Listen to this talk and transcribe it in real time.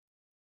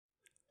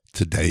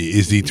Today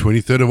is the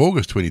 23rd of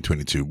August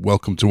 2022.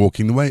 Welcome to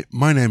Walking the Way.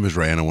 My name is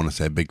Ray and I want to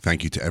say a big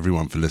thank you to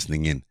everyone for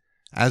listening in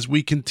as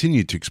we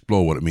continue to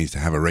explore what it means to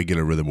have a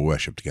regular rhythm of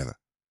worship together.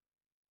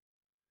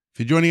 If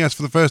you're joining us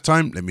for the first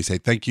time, let me say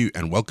thank you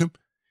and welcome.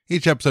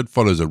 Each episode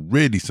follows a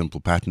really simple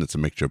pattern. It's a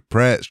mixture of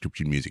prayer,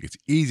 scripture, and music. It's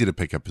easy to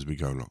pick up as we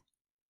go along.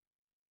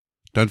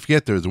 Don't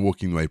forget there is a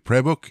Walking the Way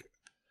prayer book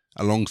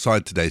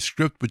alongside today's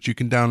script, which you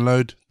can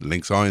download. The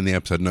links are in the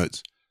episode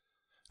notes.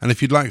 And if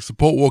you'd like to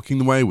support Walking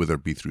the Way, whether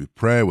it be through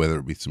prayer, whether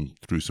it be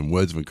through some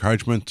words of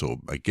encouragement or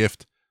a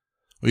gift,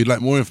 or you'd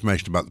like more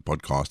information about the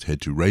podcast, head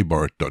to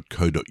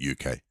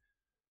rayborrett.co.uk.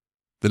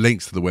 The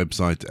links to the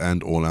website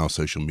and all our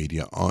social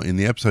media are in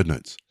the episode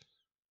notes.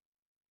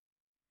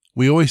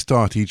 We always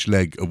start each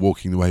leg of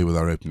Walking the Way with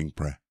our opening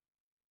prayer.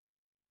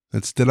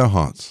 Let's still our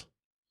hearts.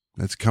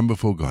 Let's come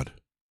before God.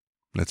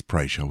 Let's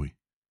pray, shall we?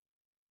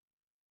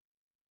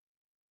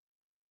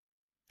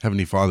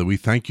 Heavenly Father, we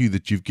thank you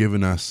that you've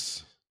given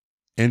us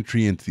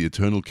entry into the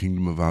eternal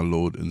kingdom of our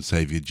Lord and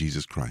Saviour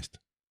Jesus Christ.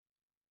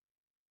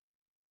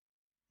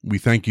 We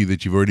thank you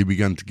that you've already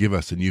begun to give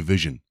us a new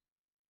vision,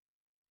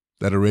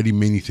 that already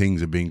many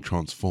things are being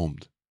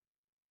transformed,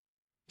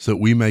 so that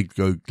we may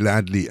go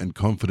gladly and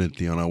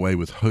confidently on our way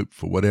with hope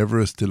for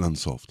whatever is still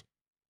unsolved.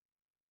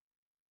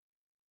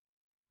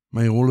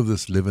 May all of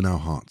this live in our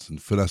hearts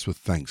and fill us with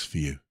thanks for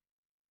you.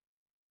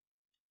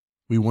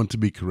 We want to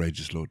be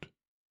courageous, Lord.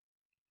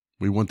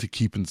 We want to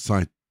keep in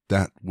sight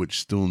that which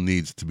still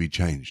needs to be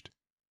changed,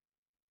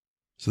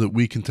 so that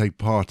we can take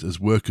part as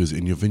workers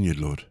in your vineyard,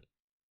 Lord.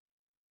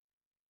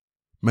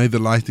 May the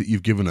light that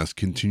you've given us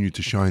continue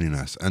to shine in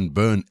us and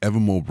burn ever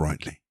more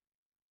brightly,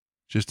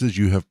 just as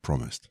you have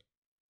promised.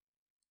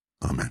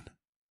 Amen.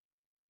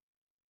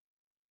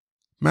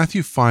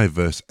 Matthew 5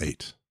 verse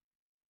 8.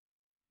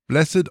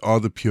 Blessed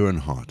are the pure in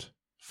heart,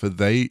 for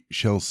they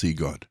shall see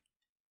God.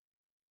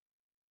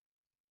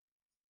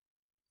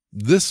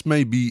 This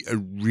may be a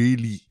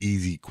really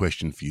easy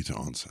question for you to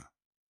answer.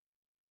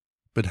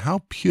 But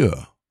how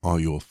pure are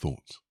your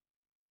thoughts?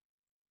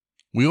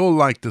 We all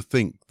like to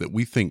think that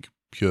we think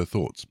pure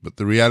thoughts, but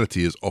the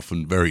reality is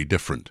often very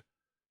different.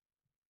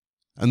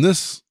 And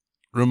this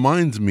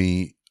reminds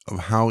me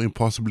of how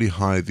impossibly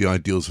high the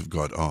ideals of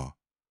God are,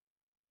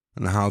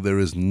 and how there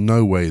is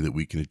no way that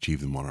we can achieve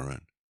them on our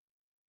own.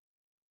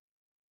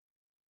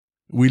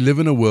 We live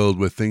in a world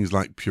where things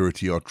like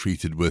purity are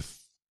treated with,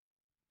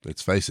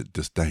 let's face it,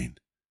 disdain.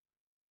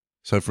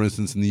 So, for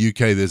instance, in the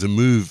UK, there's a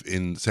move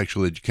in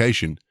sexual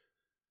education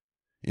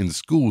in the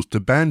schools to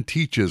ban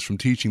teachers from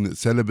teaching that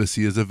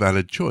celibacy is a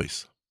valid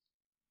choice.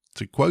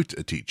 To quote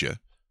a teacher,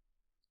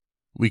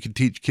 we can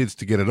teach kids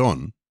to get it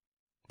on,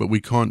 but we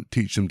can't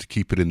teach them to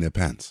keep it in their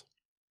pants.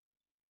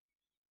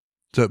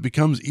 So it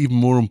becomes even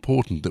more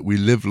important that we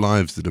live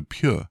lives that are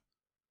pure,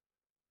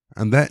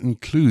 and that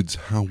includes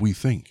how we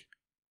think.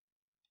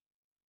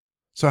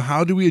 So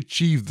how do we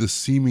achieve this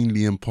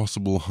seemingly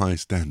impossible high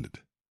standard?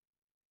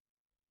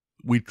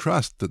 We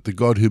trust that the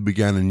God who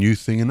began a new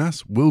thing in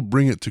us will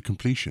bring it to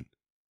completion.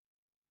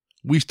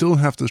 We still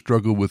have to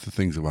struggle with the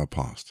things of our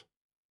past.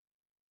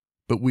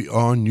 But we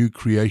are new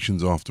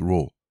creations after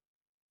all,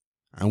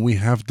 and we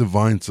have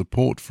divine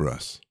support for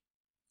us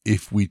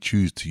if we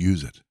choose to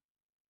use it.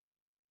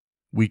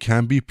 We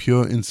can be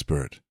pure in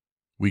spirit.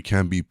 We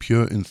can be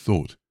pure in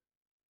thought,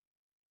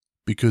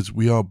 because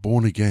we are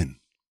born again.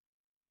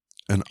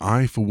 And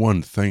I, for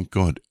one, thank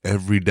God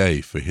every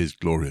day for his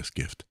glorious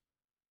gift.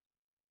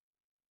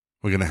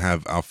 We're going to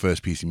have our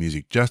first piece of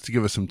music just to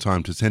give us some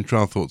time to center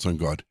our thoughts on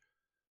God.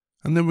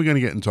 And then we're going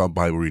to get into our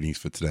Bible readings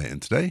for today.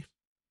 And today,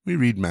 we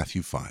read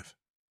Matthew 5.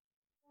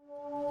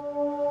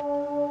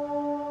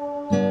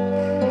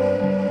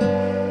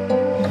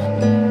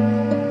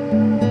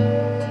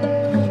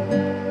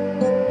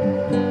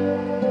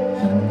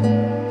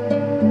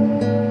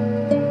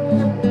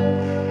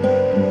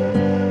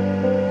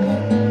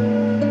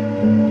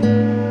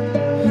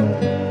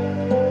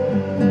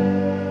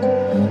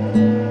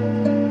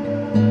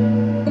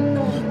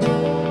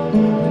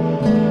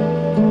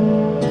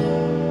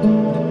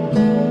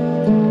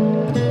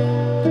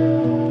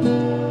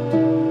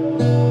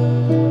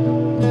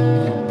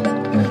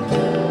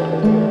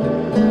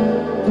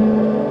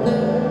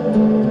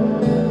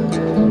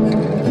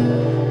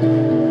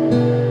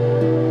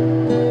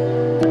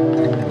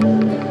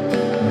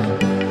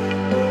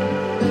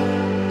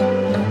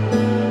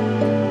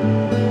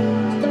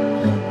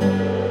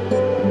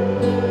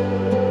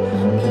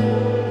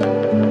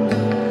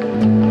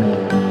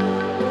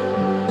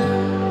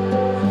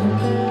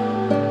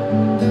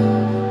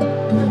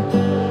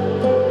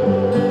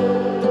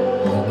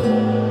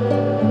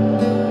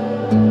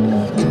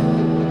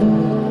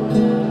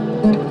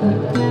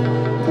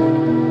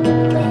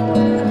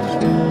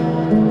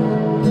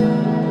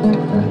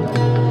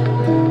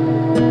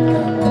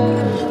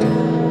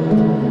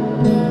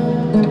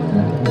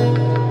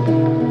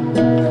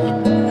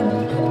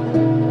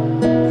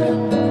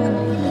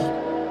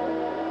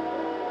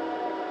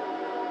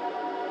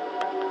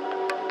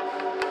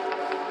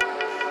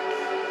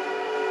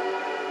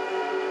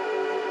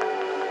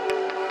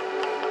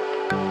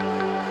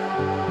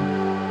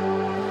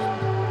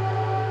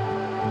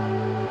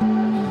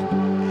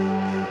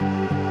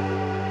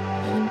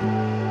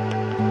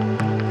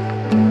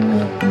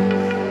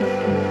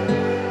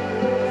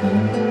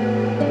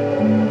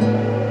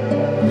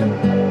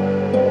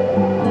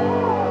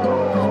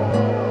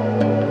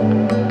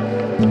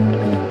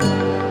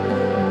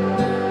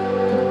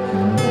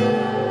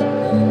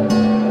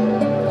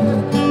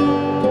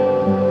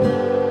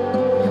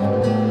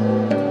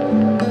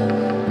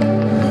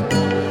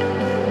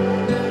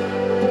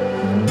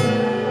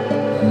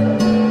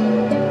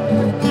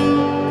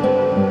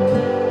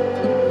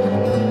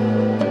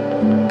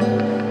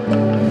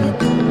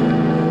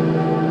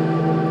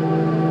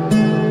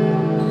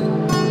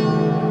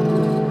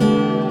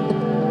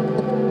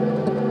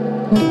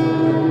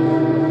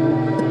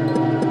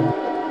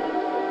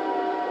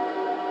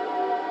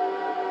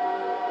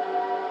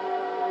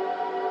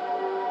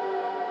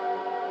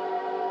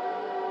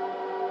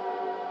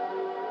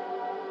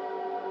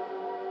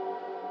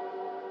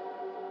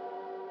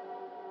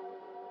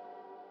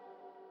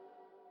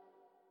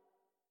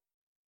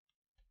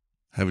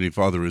 Heavenly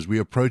Father, as we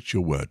approach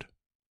your word,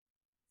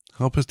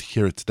 help us to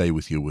hear it today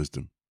with your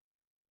wisdom.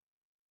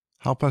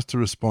 Help us to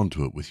respond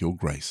to it with your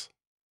grace.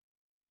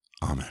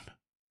 Amen.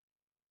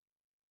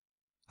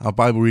 Our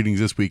Bible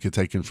readings this week are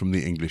taken from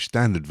the English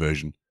Standard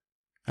Version,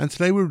 and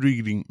today we're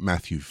reading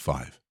Matthew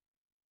 5.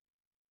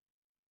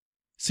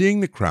 Seeing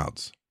the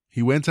crowds,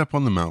 he went up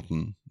on the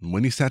mountain, and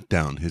when he sat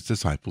down, his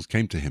disciples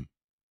came to him.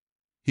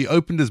 He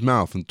opened his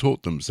mouth and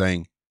taught them,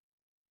 saying,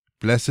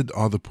 "Blessed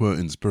are the poor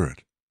in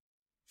spirit,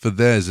 for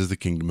theirs is the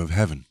kingdom of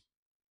heaven.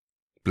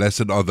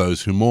 Blessed are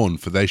those who mourn,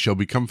 for they shall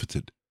be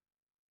comforted.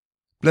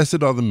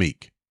 Blessed are the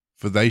meek,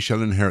 for they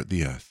shall inherit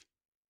the earth.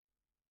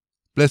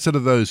 Blessed are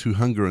those who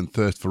hunger and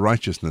thirst for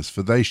righteousness,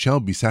 for they shall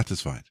be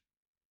satisfied.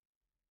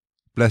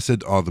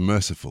 Blessed are the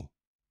merciful,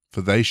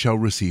 for they shall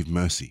receive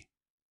mercy.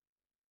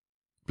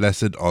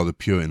 Blessed are the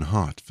pure in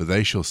heart, for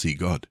they shall see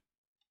God.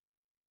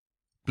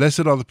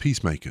 Blessed are the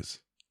peacemakers,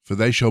 for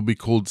they shall be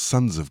called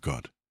sons of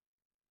God.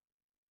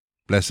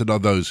 Blessed are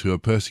those who are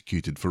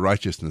persecuted for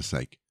righteousness'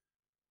 sake,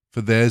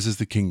 for theirs is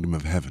the kingdom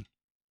of heaven.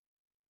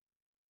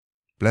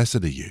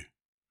 Blessed are you,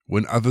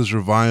 when others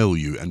revile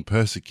you and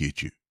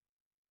persecute you,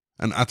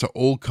 and utter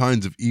all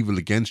kinds of evil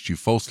against you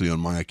falsely on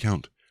my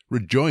account.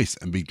 Rejoice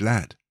and be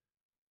glad,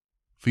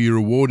 for your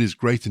reward is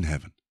great in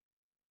heaven.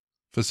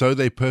 For so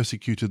they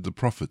persecuted the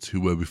prophets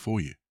who were before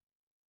you.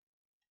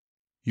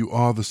 You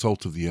are the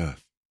salt of the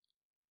earth.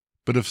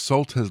 But if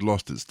salt has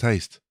lost its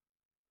taste,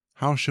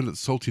 how shall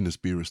its saltiness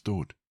be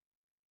restored?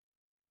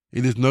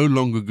 It is no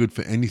longer good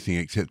for anything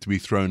except to be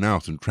thrown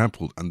out and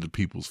trampled under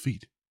people's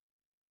feet.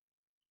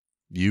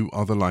 You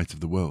are the light of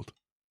the world.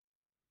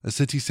 A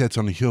city set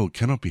on a hill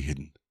cannot be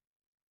hidden.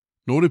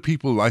 Nor do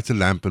people light a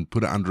lamp and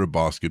put it under a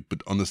basket,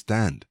 but on a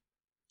stand,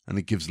 and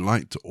it gives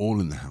light to all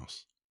in the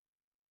house.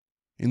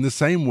 In the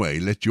same way,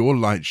 let your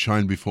light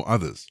shine before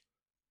others,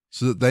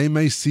 so that they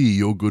may see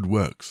your good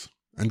works,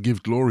 and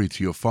give glory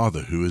to your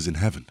Father who is in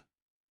heaven.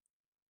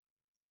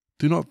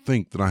 Do not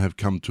think that I have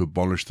come to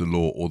abolish the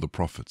law or the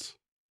prophets.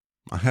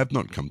 I have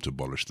not come to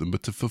abolish them,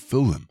 but to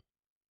fulfill them.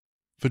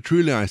 For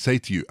truly I say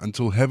to you,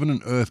 until heaven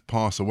and earth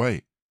pass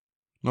away,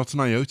 not an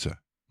iota,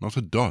 not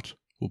a dot,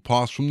 will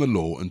pass from the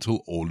law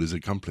until all is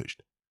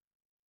accomplished.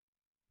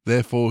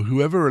 Therefore,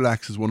 whoever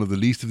relaxes one of the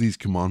least of these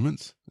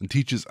commandments and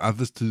teaches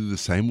others to do the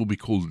same will be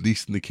called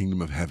least in the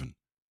kingdom of heaven.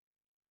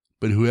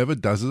 But whoever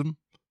does them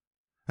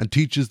and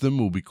teaches them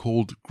will be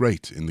called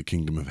great in the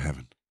kingdom of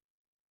heaven.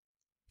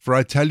 For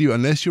I tell you,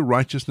 unless your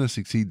righteousness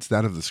exceeds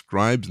that of the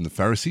scribes and the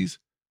Pharisees,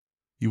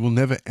 you will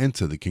never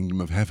enter the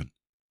kingdom of heaven.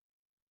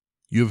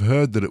 You have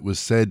heard that it was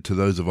said to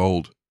those of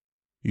old,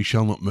 You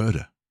shall not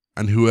murder,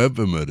 and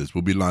whoever murders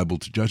will be liable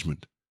to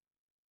judgment.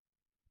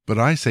 But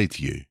I say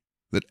to you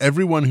that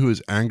everyone who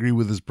is angry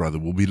with his brother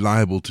will be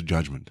liable to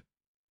judgment.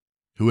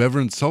 Whoever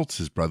insults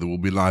his brother will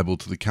be liable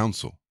to the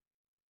council,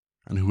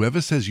 and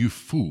whoever says you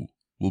fool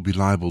will be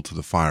liable to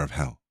the fire of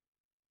hell.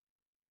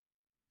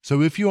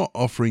 So if you are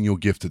offering your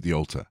gift at the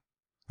altar,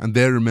 and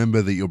there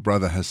remember that your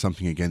brother has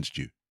something against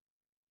you,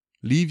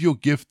 leave your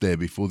gift there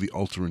before the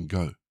altar and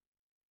go.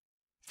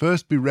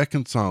 First be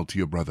reconciled to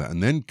your brother,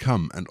 and then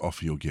come and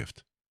offer your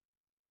gift.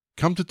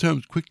 Come to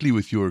terms quickly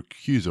with your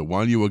accuser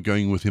while you are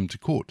going with him to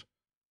court,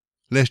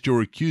 lest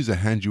your accuser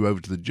hand you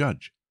over to the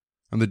judge,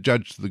 and the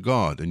judge to the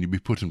guard, and you be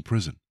put in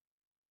prison.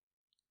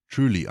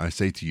 Truly, I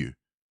say to you,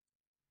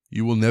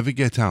 you will never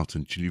get out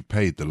until you've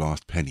paid the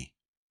last penny.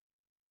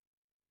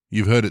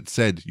 You've heard it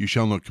said, You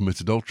shall not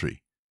commit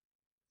adultery.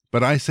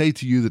 But I say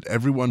to you that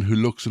everyone who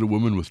looks at a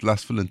woman with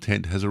lustful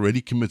intent has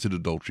already committed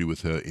adultery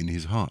with her in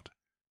his heart.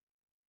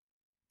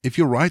 If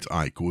your right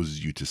eye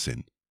causes you to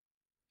sin,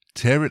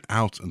 tear it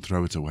out and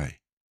throw it away.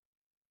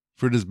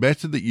 For it is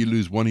better that you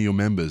lose one of your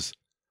members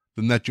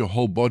than that your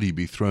whole body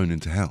be thrown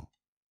into hell.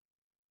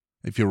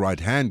 If your right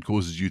hand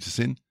causes you to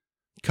sin,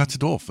 cut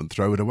it off and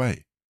throw it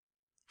away.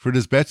 For it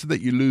is better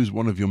that you lose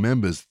one of your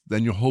members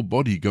than your whole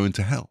body go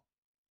into hell.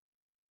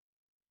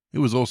 It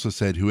was also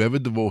said, Whoever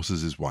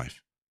divorces his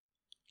wife,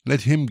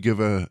 let him give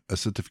her a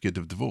certificate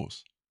of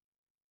divorce.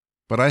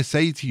 But I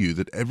say to you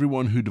that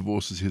everyone who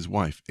divorces his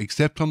wife,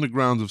 except on the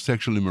grounds of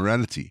sexual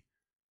immorality,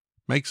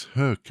 makes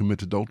her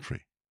commit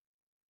adultery.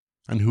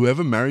 And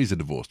whoever marries a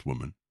divorced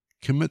woman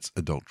commits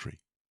adultery.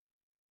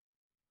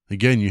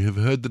 Again, you have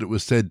heard that it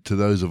was said to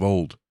those of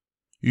old,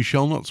 You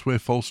shall not swear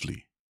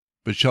falsely,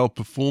 but shall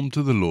perform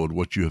to the Lord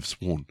what you have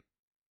sworn.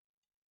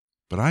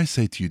 But I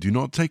say to you, do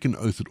not take an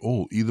oath at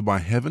all, either by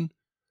heaven,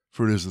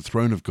 for it is the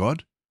throne of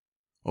God,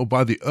 or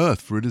by the earth,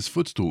 for it is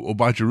footstool, or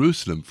by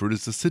Jerusalem, for it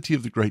is the city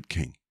of the great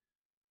King.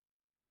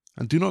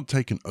 And do not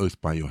take an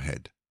oath by your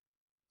head,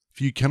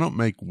 for you cannot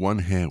make one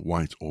hair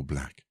white or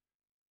black.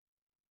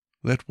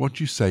 Let what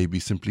you say be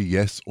simply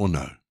yes or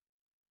no.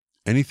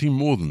 Anything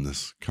more than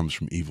this comes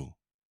from evil.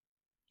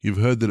 You've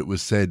heard that it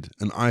was said,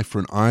 an eye for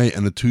an eye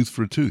and a tooth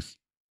for a tooth.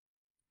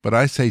 But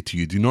I say to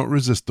you, do not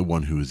resist the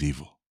one who is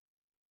evil.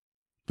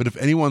 But if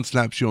anyone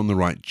slaps you on the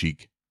right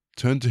cheek,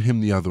 turn to him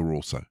the other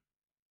also.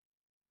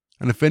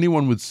 And if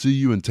anyone would sue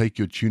you and take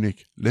your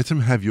tunic, let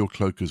him have your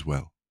cloak as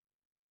well.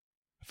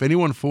 If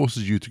anyone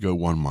forces you to go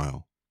 1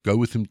 mile, go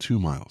with him 2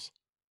 miles.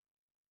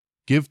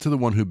 Give to the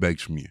one who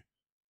begs from you,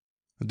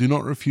 and do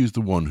not refuse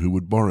the one who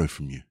would borrow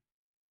from you.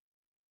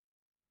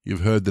 You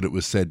have heard that it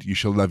was said, you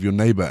shall love your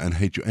neighbor and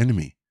hate your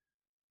enemy.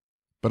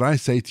 But I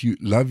say to you,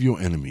 love your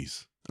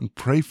enemies, and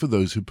pray for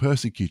those who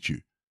persecute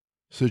you,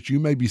 so that you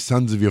may be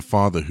sons of your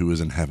Father who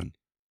is in heaven.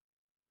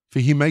 For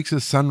he makes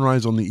his sun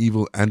rise on the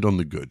evil and on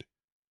the good,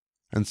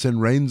 and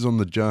send rains on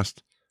the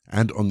just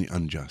and on the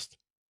unjust.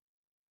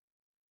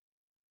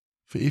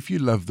 For if you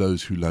love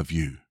those who love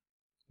you,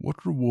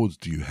 what rewards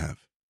do you have?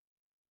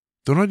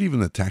 Do not even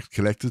the tax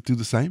collectors do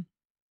the same?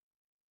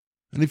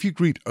 And if you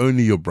greet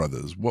only your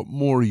brothers, what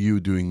more are you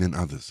doing than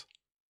others?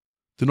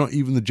 Do not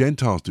even the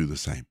Gentiles do the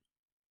same?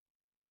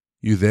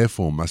 You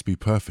therefore must be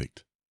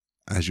perfect,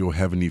 as your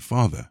heavenly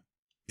Father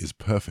is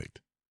perfect.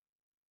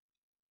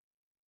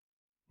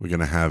 We're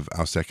going to have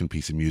our second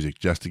piece of music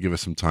just to give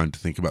us some time to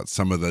think about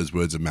some of those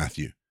words of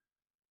Matthew.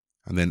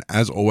 And then,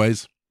 as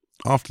always,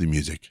 after the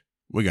music,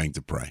 we're going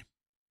to pray.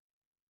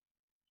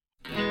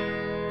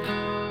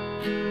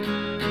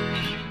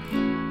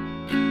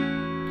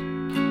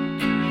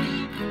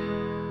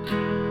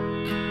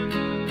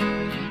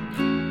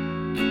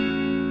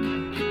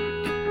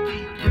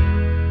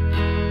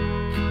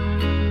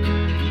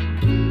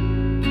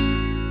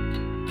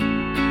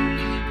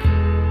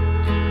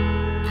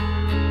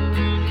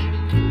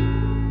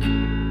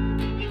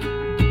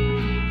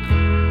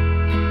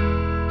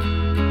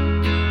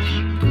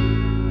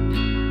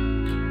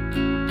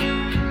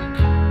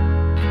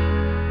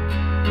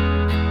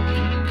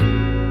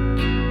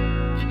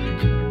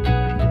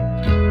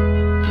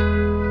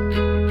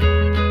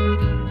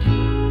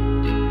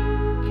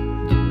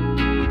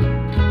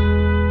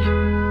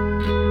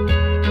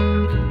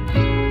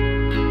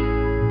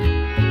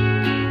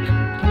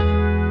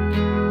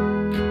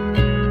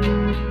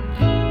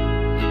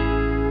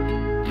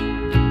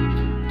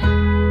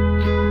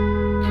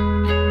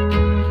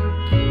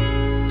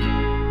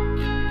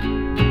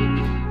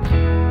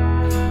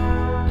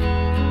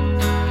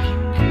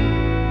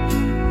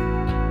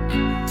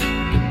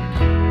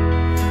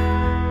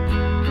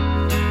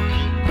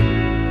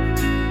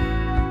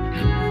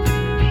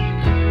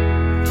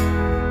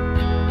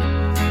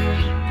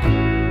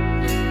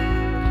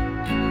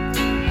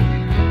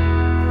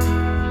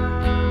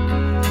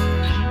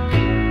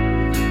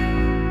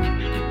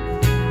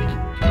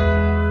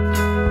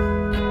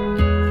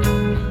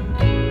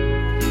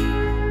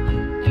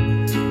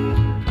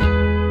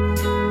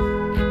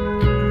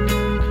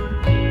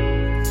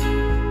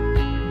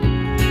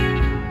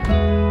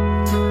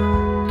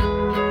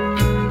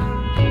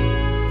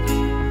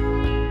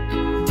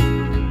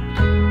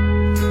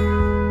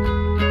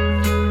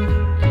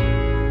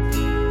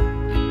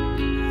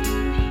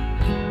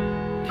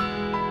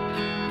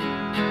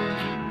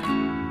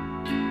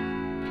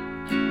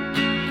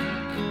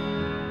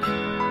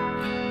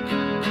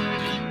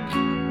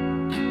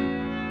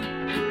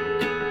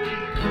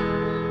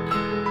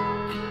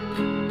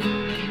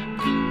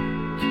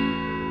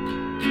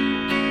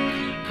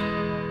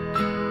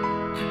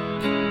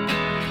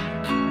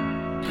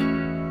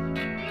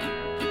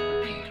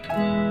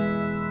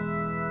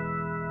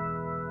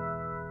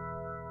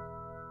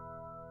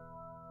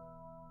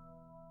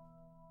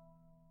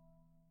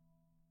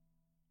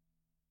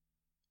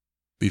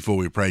 Before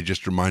we pray,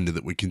 just a reminder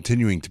that we're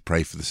continuing to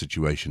pray for the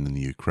situation in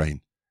the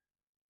Ukraine.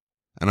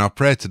 And our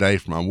prayer today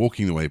from our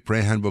Walking the Way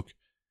prayer handbook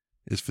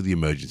is for the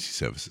emergency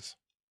services.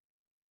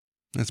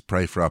 Let's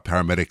pray for our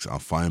paramedics, our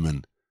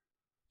firemen,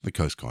 the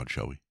Coast Guard,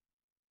 shall we?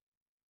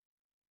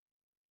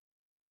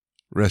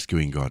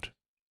 Rescuing God,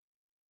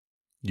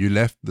 you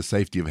left the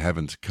safety of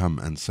heaven to come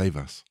and save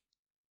us.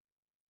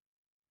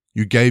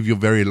 You gave your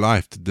very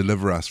life to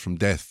deliver us from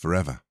death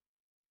forever.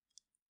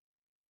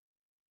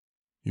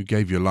 You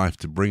gave your life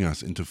to bring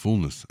us into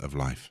fullness of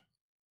life.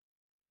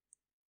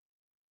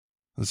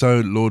 And so,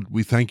 Lord,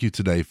 we thank you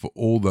today for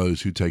all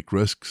those who take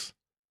risks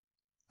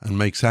and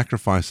make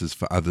sacrifices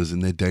for others in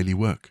their daily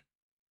work,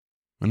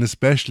 and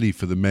especially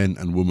for the men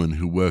and women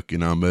who work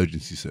in our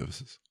emergency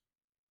services.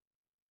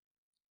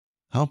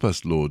 Help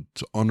us, Lord,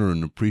 to honor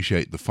and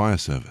appreciate the fire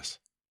service,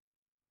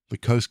 the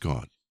Coast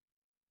Guard,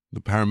 the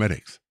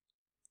paramedics,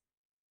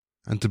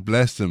 and to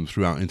bless them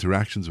through our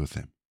interactions with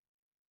them.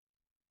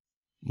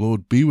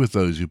 Lord, be with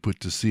those who put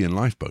to sea in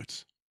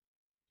lifeboats.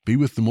 Be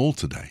with them all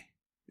today,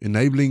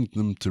 enabling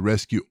them to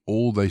rescue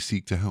all they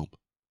seek to help.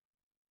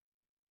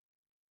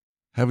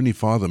 Heavenly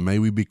Father, may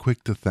we be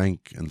quick to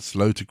thank and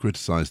slow to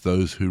criticize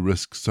those who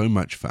risk so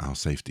much for our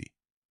safety.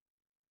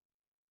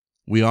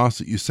 We ask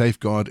that you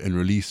safeguard and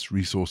release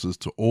resources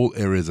to all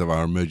areas of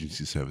our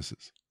emergency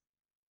services,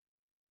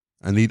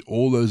 and lead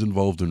all those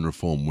involved in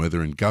reform,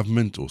 whether in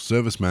government or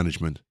service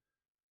management,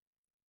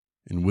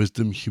 in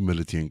wisdom,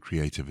 humility, and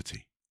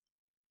creativity.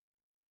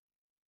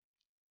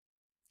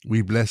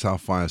 We bless our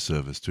fire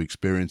service to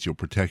experience your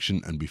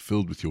protection and be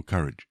filled with your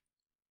courage.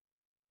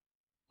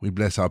 We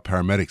bless our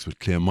paramedics with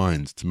clear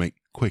minds to make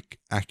quick,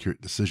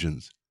 accurate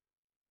decisions,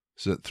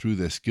 so that through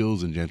their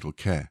skills and gentle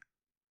care,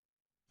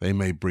 they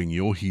may bring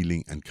your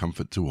healing and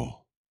comfort to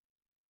all.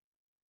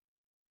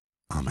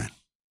 Amen.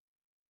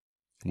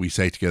 We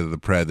say together the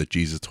prayer that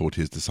Jesus taught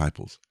his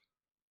disciples.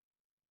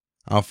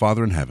 Our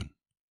Father in heaven,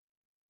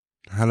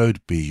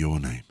 hallowed be your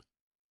name.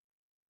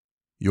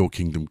 Your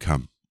kingdom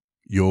come,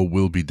 your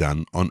will be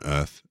done on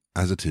earth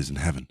as it is in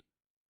heaven.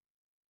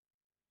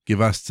 Give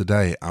us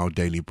today our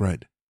daily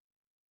bread.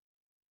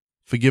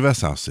 Forgive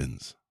us our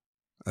sins,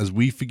 as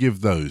we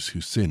forgive those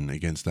who sin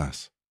against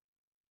us.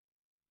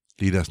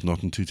 Lead us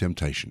not into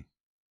temptation,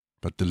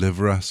 but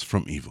deliver us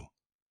from evil.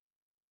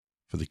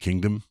 For the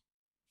kingdom,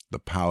 the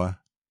power,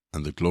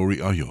 and the glory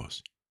are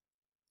yours,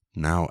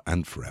 now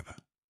and forever.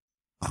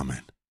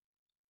 Amen.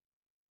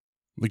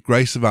 The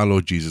grace of our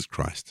Lord Jesus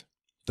Christ,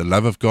 the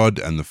love of God,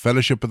 and the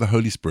fellowship of the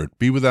Holy Spirit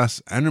be with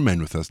us and remain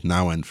with us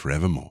now and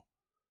forevermore.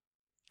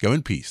 Go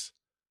in peace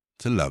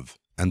to love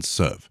and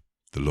serve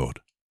the Lord.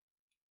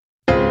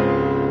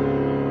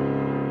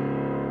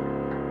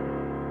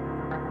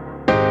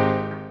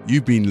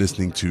 You've been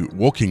listening to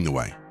Walking the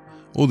Way.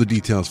 All the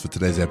details for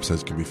today's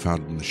episodes can be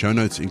found in the show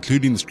notes,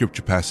 including the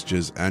scripture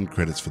passages and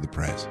credits for the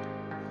prayers.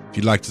 If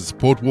you'd like to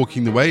support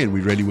Walking the Way, and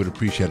we really would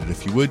appreciate it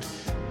if you would,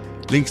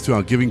 links to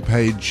our giving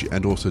page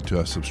and also to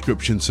our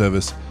subscription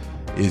service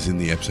is in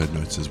the episode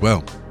notes as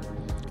well.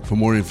 For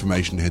more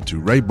information, head to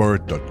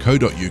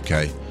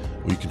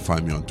rayborrett.co.uk, or you can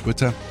find me on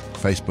Twitter,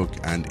 Facebook,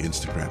 and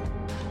Instagram.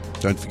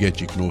 Don't forget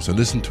you can also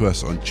listen to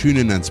us on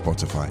TuneIn and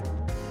Spotify.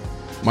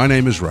 My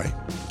name is Ray,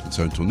 and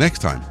so until next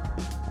time,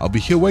 I'll be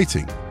here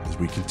waiting as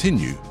we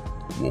continue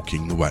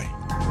walking the way.